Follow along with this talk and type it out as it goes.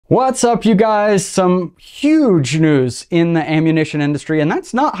What's up, you guys? Some huge news in the ammunition industry, and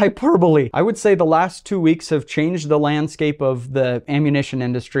that's not hyperbole. I would say the last 2 weeks have changed the landscape of the ammunition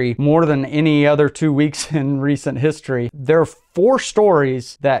industry more than any other 2 weeks in recent history. There are 4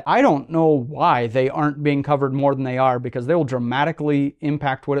 stories that I don't know why they aren't being covered more than they are, because they will dramatically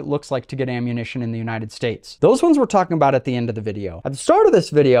impact what it looks like to get ammunition in the United States. Those ones we're talking about at the end of the video. At the start of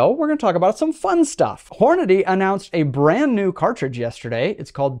this video, we're going to talk about some fun stuff. Hornady announced a brand new cartridge yesterday.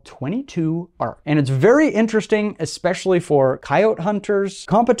 It's called 22 ARC, and it's very interesting, especially for coyote hunters,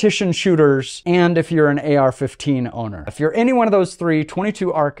 competition shooters, and if you're an AR-15 owner. If you're any one of those 3,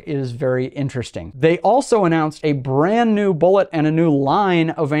 22 ARC is very interesting. They also announced a brand new bullet and a new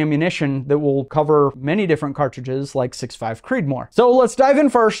line of ammunition that will cover many different cartridges like 6.5 Creedmoor. So let's dive in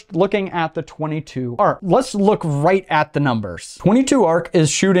first, looking at the 22 ARC. Let's look right at the numbers. 22 ARC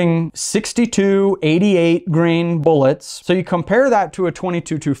is shooting 62 88 grain bullets. So you compare that to a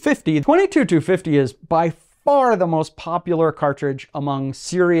 22-250. 22-250 is by far the most popular cartridge among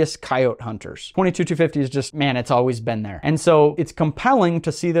serious coyote hunters. 22-250 is just, man, it's always been there. And so it's compelling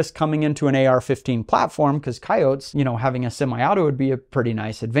to see this coming into an AR-15 platform, because coyotes, you know, having a semi-auto would be a pretty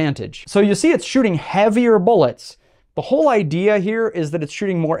nice advantage. So you see it's shooting heavier bullets. The whole idea here is that it's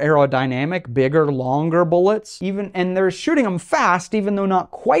shooting more aerodynamic, bigger, longer bullets, and they're shooting them fast, even though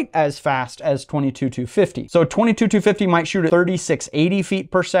not quite as fast as 22-250. So 22-250 might shoot at 3680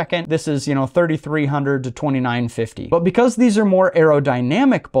 feet per second. This is, 3300 to 2950. But because these are more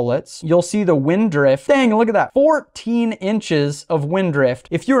aerodynamic bullets, you'll see the wind drift. Dang, look at that. 14 inches of wind drift.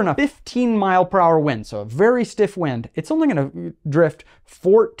 If you're in a 15 mile per hour wind, so a very stiff wind, it's only going to drift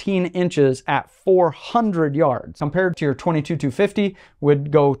 14 inches at 400 yards. Compared to your 22-250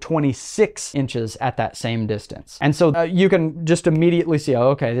 would go 26 inches at that same distance. And so you can just immediately see, oh,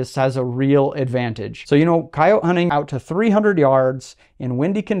 okay, this has a real advantage. So, coyote hunting out to 300 yards in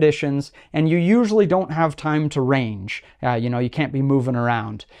windy conditions, and you usually don't have time to range. You can't be moving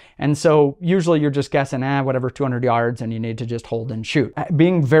around. And so usually you're just guessing, whatever, 200 yards, and you need to just hold and shoot.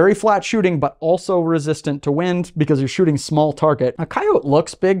 Being very flat shooting, but also resistant to wind because you're shooting small target. A coyote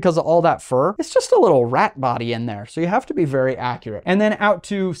looks big because of all that fur. It's just a little rat body in there. So you have to be very accurate. And then out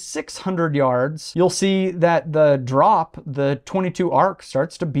to 600 yards, you'll see that the drop, the 22 ARC,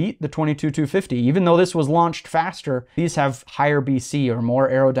 starts to beat the 22-250. Even though this was launched faster, these have higher BC or more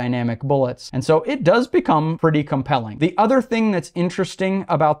aerodynamic bullets. And so it does become pretty compelling. The other thing that's interesting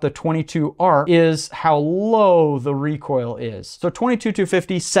about the 22 ARC is how low the recoil is. So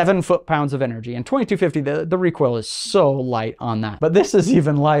 22-250, 7 foot-pounds of energy, and 22-50, the recoil is so light on that. But this is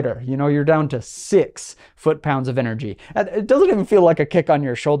even lighter. You're down to 6 foot-pounds of energy. It doesn't even feel like a kick on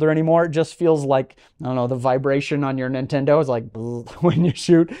your shoulder anymore. It just feels like, I don't know, the vibration on your Nintendo is like when you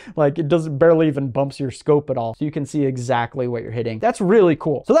shoot. Like, it doesn't barely even bumps your scope at all. So you can see exactly what you're hitting. That's really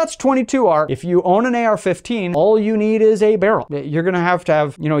cool. So that's 22 ARC. If you own an AR-15, all you need is a barrel. You're gonna have to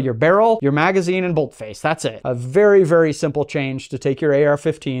have, your barrel, your magazine, and bolt face. That's it. A very, very simple change to take your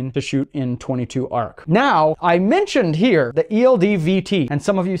AR-15 to shoot in 22 ARC. Now, I mentioned here the ELD VT, and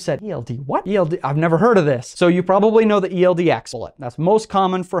some of you said, ELD, what? ELD, I've never heard of this. So you probably know the ELDX bullet. That's most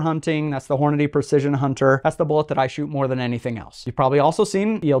common for hunting. That's the Hornady Precision Hunter. That's the bullet that I shoot more than anything else. You've probably also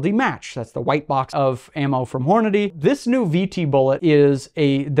seen ELD Match. That's the white box of ammo from Hornady. This new VT bullet is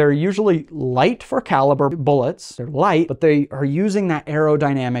they're usually light for caliber bullets. They're light, but they are using that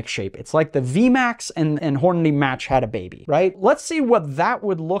aerodynamic shape. It's like the VMAX and Hornady Match had a baby, right? Let's see what that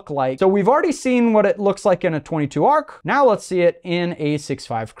would look like. So we've already seen what it looks like in a 22 ARC. Now let's see it in a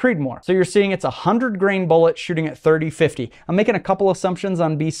 6.5 Creedmoor. So you're seeing it's a 100 grain bullet shooting at 30-50. I'm making a couple assumptions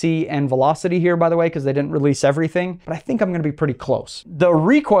on BC and velocity here, by the way, because they didn't release everything, but I think I'm going to be pretty close. The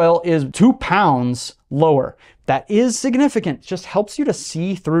recoil is 2 pounds lower. That is significant. It just helps you to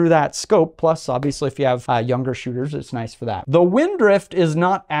see through that scope. Plus, obviously, if you have younger shooters, it's nice for that. The wind drift is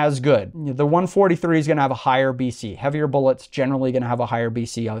not as good. The 143 is going to have a higher BC. Heavier bullets generally going to have a higher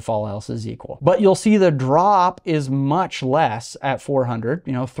BC if all else is equal. But you'll see the drop is much less at 400,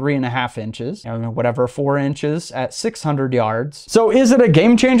 3.5 inches, whatever, 4 inches at 600 yards. So is it a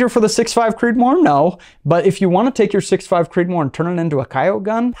game changer for the 6.5 Creedmoor? No. But if you want to take your 6.5 Creedmoor and turn it into a coyote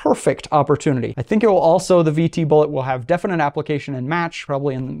gun, perfect opportunity. I think it will also, the VT bullet will have definite application in match,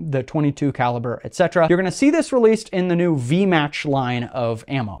 probably in the 22 caliber, etc. You're going to see this released in the new V-Match line of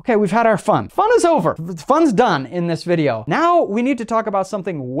ammo. Okay, we've had our fun. Fun is over. Fun's done in this video. Now we need to talk about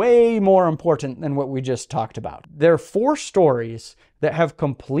something way more important than what we just talked about. There are 4 stories that have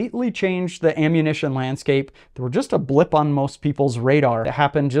completely changed the ammunition landscape. They were just a blip on most people's radar. It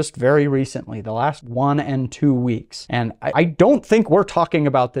happened just very recently, the last 1 and 2 weeks. And I don't think we're talking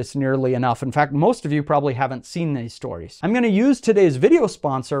about this nearly enough. In fact, most of you probably haven't seen these stories. I'm going to use today's video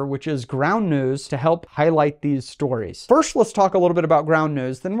sponsor, which is Ground News, to help highlight these stories. First, let's talk a little bit about Ground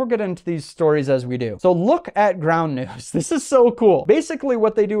News, then we'll get into these stories as we do. So look at Ground News. This is so cool. Basically,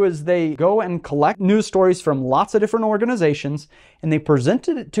 what they do is they go and collect news stories from lots of different organizations, and they present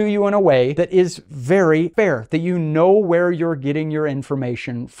it to you in a way that is very fair, that you know where you're getting your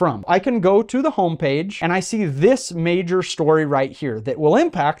information from. I can go to the homepage and I see this major story right here that will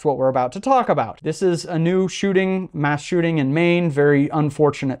impact what we're about to talk about. This is a new shooting, mass shooting in Maine, very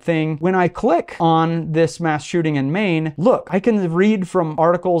unfortunate thing. When I click on this mass shooting in Maine, look, I can read from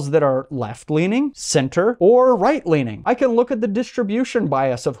articles that are left-leaning, center, or right-leaning. I can look at the distribution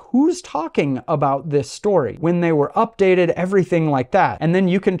bias of who's talking about this story, when they were updated, everything like that. And then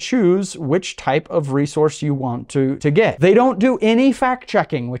you can choose which type of resource you want to get. They don't do any fact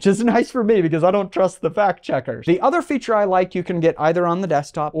checking, which is nice for me because I don't trust the fact checkers. The other feature I like, you can get either on the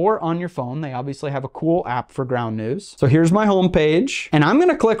desktop or on your phone. They obviously have a cool app for Ground News. So here's my home page, and I'm going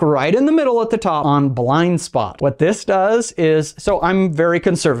to click right in the middle at the top on blind spot. What this does is, so I'm very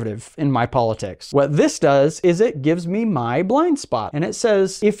conservative in my politics. What this does is it gives me my blind spot, and it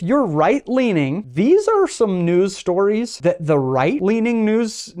says, if you're right-leaning, these are some news stories that the right-leaning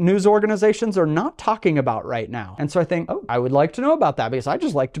news organizations are not talking about right now. And so I think, oh, I would like to know about that because I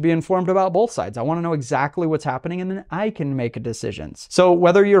just like to be informed about both sides. I want to know exactly what's happening, and then I can make decisions. So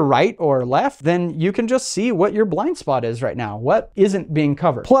whether you're right or left, then you can just see what your blind spot is right now, what isn't being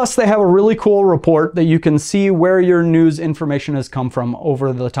covered. Plus, they have a really cool report that you can see where your news information has come from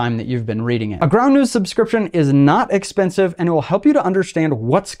over the time that you've been reading it. A Ground News subscription is not expensive, and it will help you to understand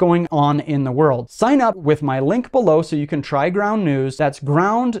what's going on in the world. Sign up with my link below so you can try Ground News. That's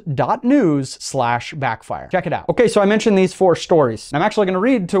ground.news/backfire. Check it out. Okay, so I mentioned these 4 stories. I'm actually going to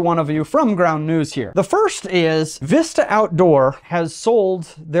read to one of you from Ground News here. The first is Vista Outdoor has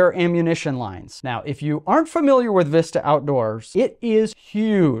sold their ammunition lines. Now, if you aren't familiar with Vista Outdoors, it is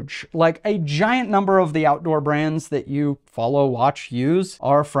huge. Like a giant number of the outdoor brands that you follow, watch, use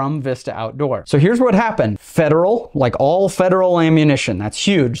are from Vista Outdoor. So here's what happened. Federal, like all federal ammunition, that's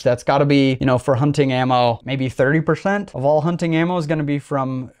huge. That's got to be, you know, for hunting ammo, maybe 30% of all hunting ammo is going to be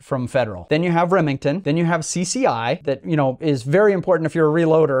from federal. Then you have Remington. Then you have CCI that, you know, is very important if you're a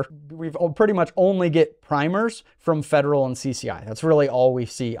reloader. We've pretty much only get primers from Federal and CCI. That's really all we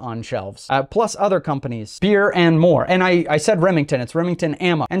see on shelves. Plus other companies, Spear and more. And I said Remington, it's Remington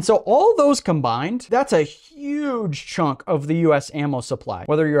ammo. And so all those combined, that's a huge chunk of the US ammo supply.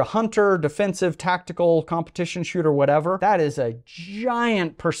 Whether you're a hunter, defensive, tactical, competition shooter, whatever, that is a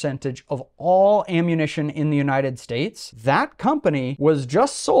giant percentage of all ammunition in the United States. That company was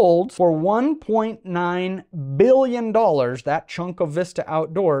just sold for $1.9 billion, that chunk of Vista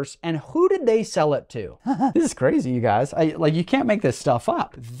Outdoors. And who did they sell it to? This is crazy, you guys. Like, you can't make this stuff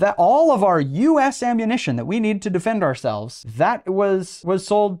up. That all of our US ammunition that we need to defend ourselves, that was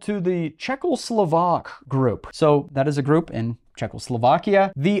sold to the Czechoslovak group. So that is a group in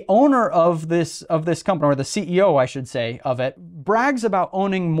Czechoslovakia. The owner of this company, or the CEO, I should say, of it, brags about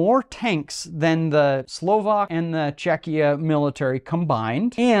owning more tanks than the Slovak and the Czechia military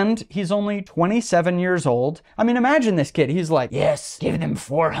combined. And he's only 27 years old. I mean, imagine this kid. He's like, yes, give them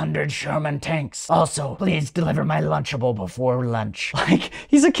 400 Sherman tanks. Also, please deliver my Lunchable before lunch. Like,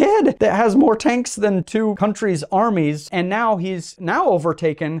 he's a kid that has more tanks than 2 countries' armies. And now he's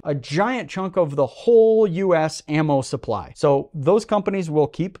overtaken a giant chunk of the whole US ammo supply. So those companies will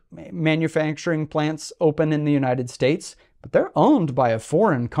keep manufacturing plants open in the United States, but they're owned by a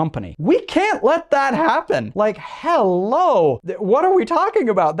foreign company. We can't let that happen. Like, hello, what are we talking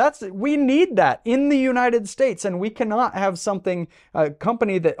about? We need that in the United States, and we cannot have a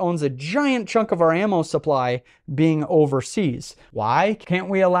company that owns a giant chunk of our ammo supply being overseas. Why can't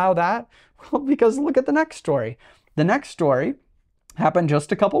we allow that? Well, because look at the next story. The next story happened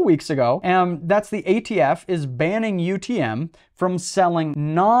just a couple weeks ago, and that's the ATF is banning UTM from selling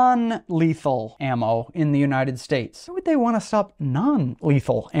non-lethal ammo in the United States. Why would they want to stop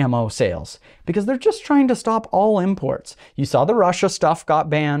non-lethal ammo sales? Because they're just trying to stop all imports. You saw the Russia stuff got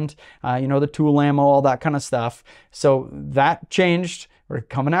banned, you know, the tool ammo, all that kind of stuff. So that changed. We're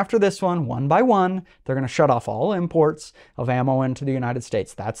coming after this one by one. They're going to shut off all imports of ammo into the United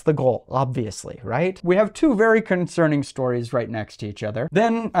States. That's the goal, obviously, right? We have two very concerning stories right next to each other.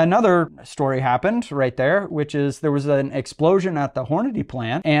 Then another story happened right there, which is there was an explosion at the Hornady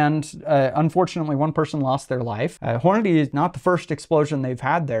plant, and unfortunately one person lost their life. Hornady is not the first explosion they've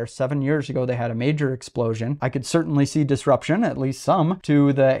had there. 7 years ago they had a major explosion. I could certainly see disruption, at least some,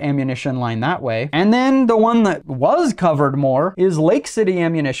 to the ammunition line that way. And then the one that was covered more is Lake City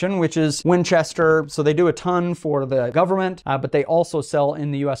Ammunition, which is Winchester. So they do a ton for the government, but they also sell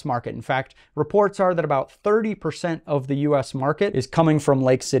in the US market. In fact, reports are that about 30% of the US market is coming from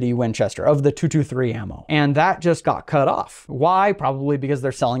Lake City Winchester, of the 223 ammo. And that just got cut off. Why? Probably because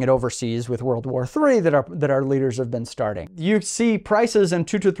they're selling it overseas with World War III that our leaders have been starting. You see prices in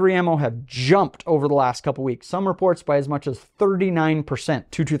 223 ammo have jumped over the last couple weeks. Some reports by as much as 39%.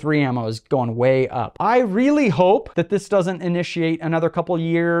 223 ammo is going way up. I really hope that this doesn't initiate another couple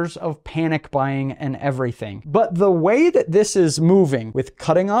years of panic buying and everything. But the way that this is moving, with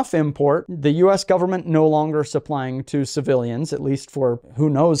cutting off import, the US government no longer supplying to civilians, at least for who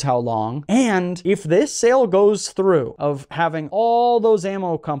knows how long, and if this sale goes through of having all those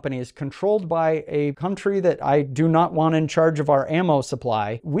ammo companies controlled by a country that I do not want in charge of our ammo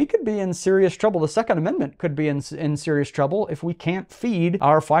supply, we could be in serious trouble. The Second Amendment could be in serious trouble if we can't feed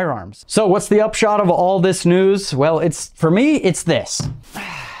our firearms. So what's the upshot of all this news? Well, for me, it's this.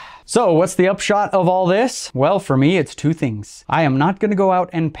 So what's the upshot of all this? Well, for me, it's two things. I am not going to go out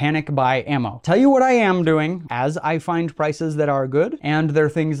and panic buy ammo. Tell you what I am doing as I find prices that are good and they're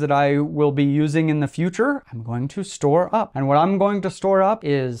things that I will be using in the future. I'm going to store up. And what I'm going to store up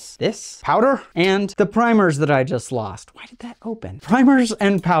is this powder and the primers that I just lost. Why did that open? Primers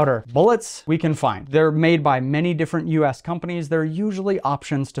and powder. Bullets we can find. They're made by many different US companies. There are usually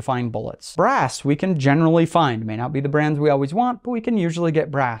options to find bullets. Brass we can generally find. May not be the brands we always want, but we can usually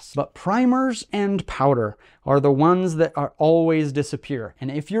get brass. But primers and powder are the ones that are always disappear. And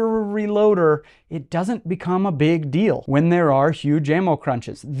if you're a reloader, it doesn't become a big deal when there are huge ammo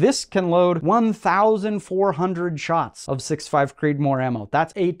crunches. This can load 1,400 shots of 6.5 Creedmoor ammo.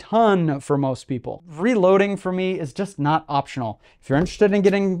 That's a ton for most people. Reloading for me is just not optional. If you're interested in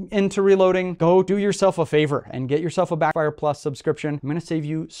getting into reloading, go do yourself a favor and get yourself a Backfire Plus subscription. I'm gonna save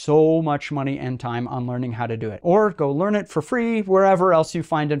you so much money and time on learning how to do it. Or go learn it for free wherever else you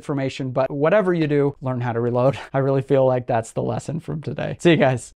find information, but whatever you do, learn how to reload. I really feel like that's the lesson from today. See you guys.